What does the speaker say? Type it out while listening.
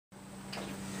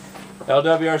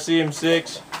LWRC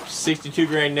M6, 62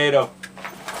 grain NATO.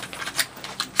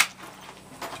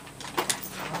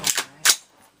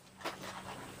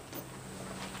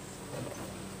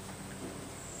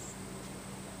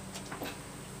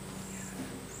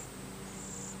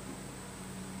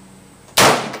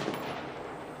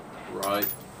 Right,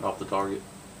 off the target.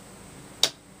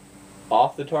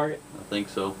 Off the target? I think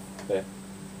so. Okay.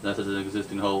 That's an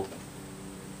existing hole.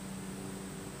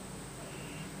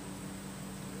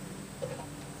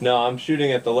 No, I'm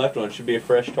shooting at the left one. It should be a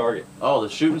fresh target. Oh, the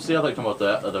shooting C? I thought you were talking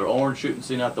about that. The orange shooting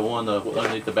C, not the one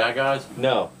underneath the bad guys?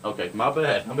 No. Okay, my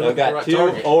bad. I've got two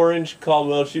orange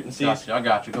Caldwell shooting C's. Gotcha, I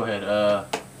got you. Go ahead.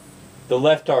 The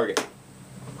left target.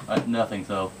 Nothing,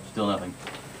 though. Still nothing.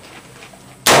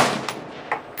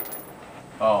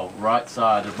 Oh, right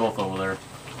side. They're both over there.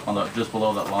 On the just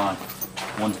below that line.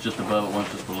 One's just above it, one's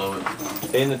just below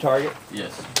it. In the target?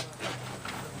 Yes.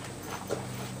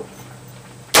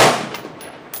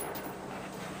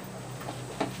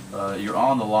 You're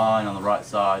on the line on the right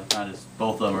side. Kind of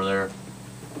both of them are there.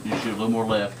 You shoot a little more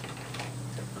left.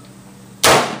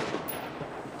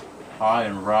 High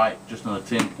and right, just on the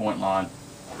 10-point line.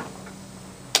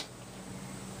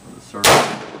 The circle.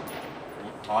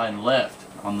 High and left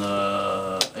on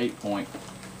the 8-point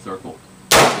circle.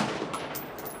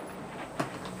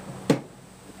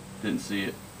 Didn't see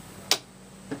it.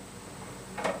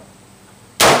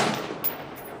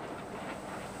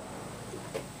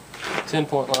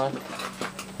 10-point line.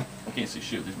 I can't see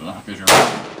shit with these binoculars.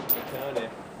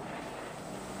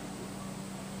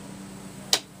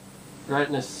 Right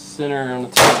in the center on the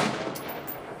top.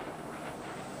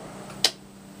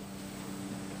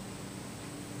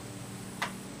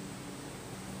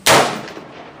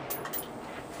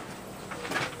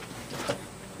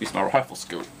 Use my rifle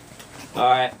scope.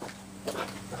 Alright.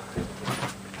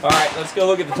 Alright, let's go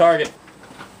look at the target.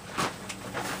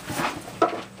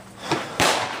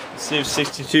 See if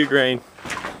 62 grain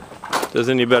does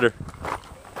any better.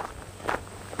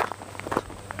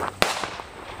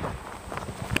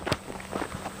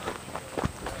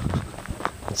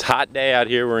 It's a hot day out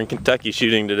here. We're in Kentucky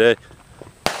shooting today.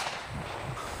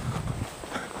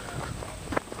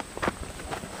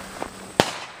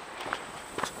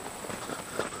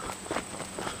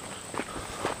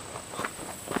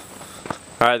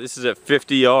 Alright, this is at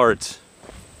 50 yards.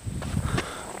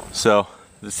 So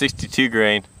the 62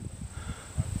 grain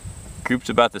group's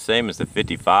about the same as the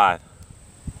 55.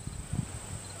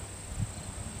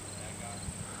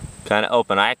 Kind of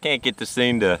open. I can't get this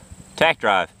thing to tack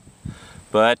drive,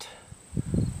 but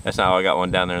that's not how I got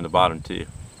one down there in the bottom too.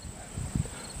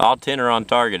 All 10 are on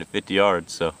target at 50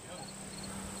 yards, so,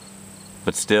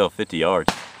 but still 50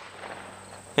 yards.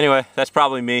 Anyway, that's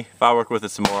probably me. If I work with it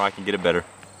some more, I can get it better.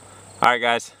 Alright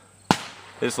guys,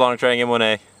 this is Long Training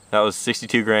M1A. That was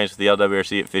 62 grains with the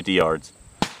LWRC at 50 yards.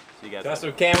 See you guys.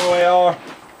 Custom Camo AR.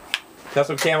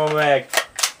 Custom Camo mag.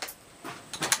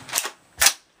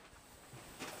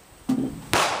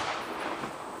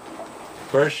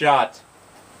 First shot.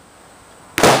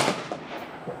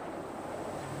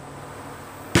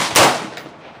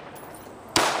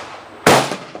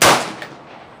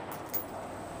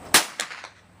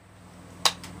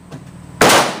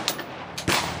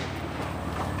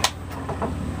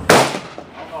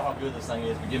 How good this thing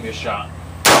is, but give me a shot.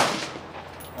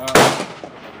 Alright,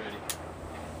 ready.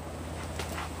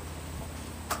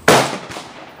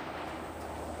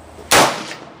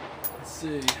 Let's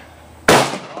see.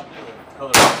 I'll do the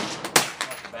color. Not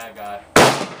the bad guy.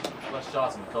 Less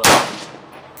shots in the color.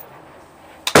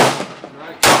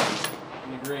 Right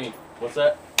in the green. What's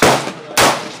that?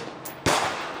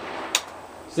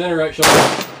 Center right shoulder.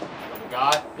 The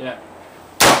guy? Yeah.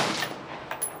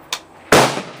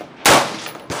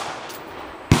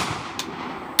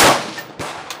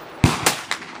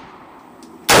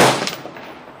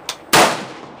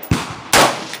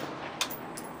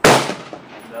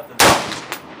 Nothing.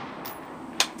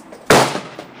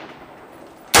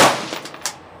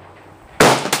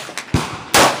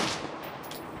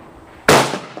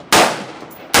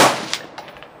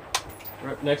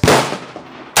 Right next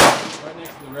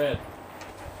to the red.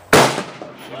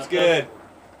 Looks good.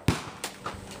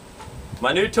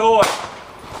 My new toy.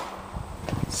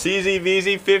 CZ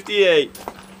VZ58.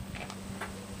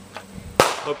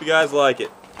 Hope you guys like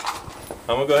it.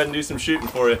 I'm gonna go ahead and do some shooting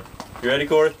for you. You ready,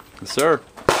 Corey? Yes, sir.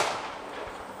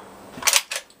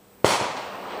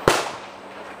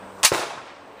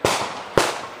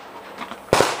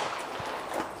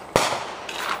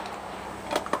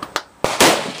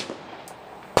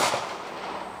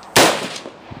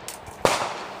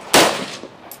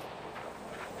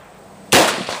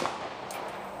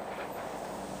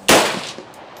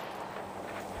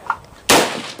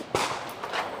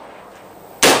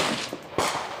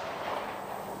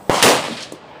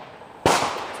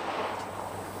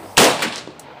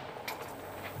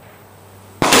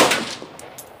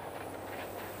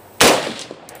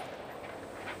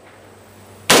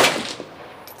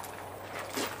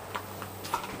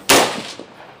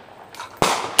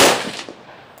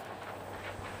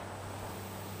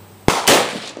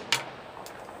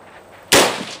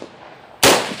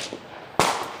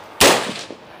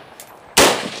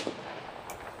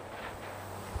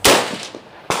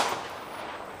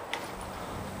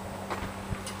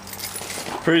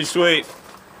 Pretty sweet.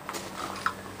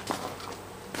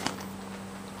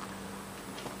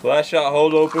 Last shot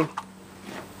hold open.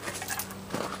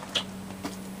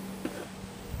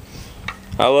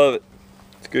 I love it.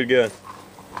 It's a good gun.